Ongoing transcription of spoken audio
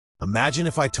Imagine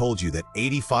if I told you that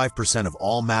 85% of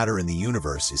all matter in the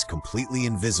universe is completely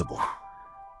invisible,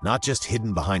 not just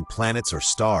hidden behind planets or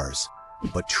stars,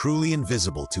 but truly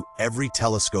invisible to every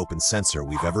telescope and sensor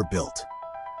we've ever built.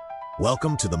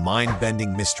 Welcome to the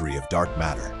mind-bending mystery of dark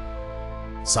matter.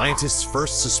 Scientists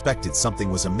first suspected something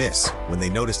was amiss when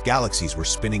they noticed galaxies were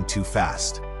spinning too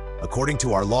fast. According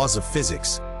to our laws of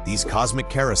physics, these cosmic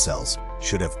carousels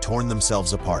should have torn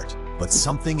themselves apart, but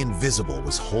something invisible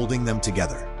was holding them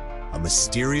together. A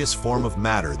mysterious form of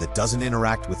matter that doesn't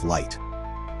interact with light.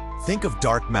 Think of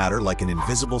dark matter like an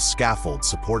invisible scaffold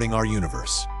supporting our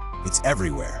universe. It's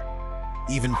everywhere,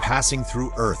 even passing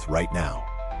through Earth right now.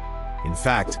 In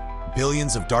fact,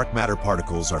 billions of dark matter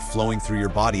particles are flowing through your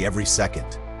body every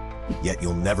second, yet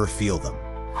you'll never feel them.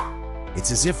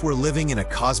 It's as if we're living in a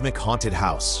cosmic haunted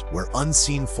house where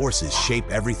unseen forces shape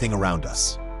everything around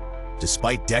us.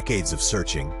 Despite decades of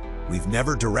searching, we've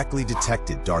never directly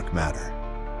detected dark matter.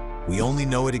 We only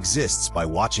know it exists by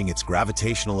watching its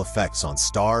gravitational effects on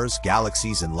stars,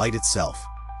 galaxies, and light itself.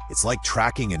 It's like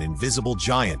tracking an invisible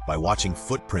giant by watching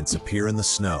footprints appear in the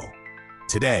snow.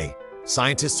 Today,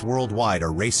 scientists worldwide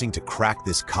are racing to crack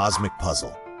this cosmic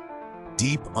puzzle.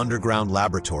 Deep underground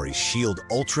laboratories shield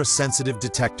ultra-sensitive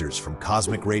detectors from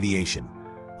cosmic radiation,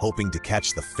 hoping to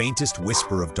catch the faintest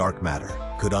whisper of dark matter.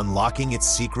 Could unlocking its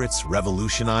secrets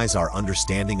revolutionize our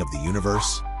understanding of the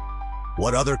universe?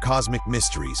 What other cosmic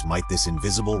mysteries might this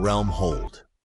invisible realm hold?